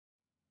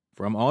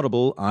From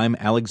Audible, I'm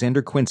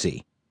Alexander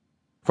Quincy.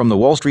 From the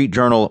Wall Street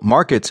Journal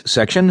Markets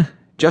section,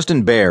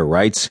 Justin Baer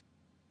writes,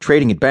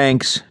 Trading at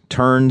banks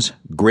turns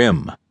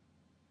grim.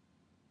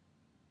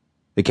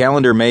 The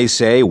calendar may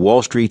say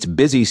Wall Street's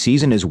busy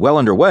season is well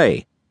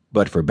underway,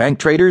 but for bank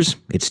traders,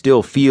 it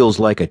still feels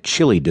like a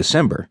chilly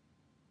December.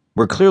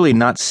 We're clearly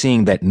not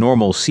seeing that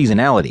normal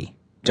seasonality,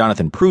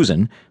 Jonathan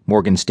Prusen,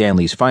 Morgan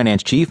Stanley's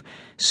finance chief,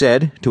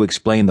 said to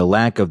explain the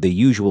lack of the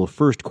usual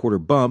first quarter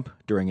bump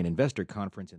during an investor conference in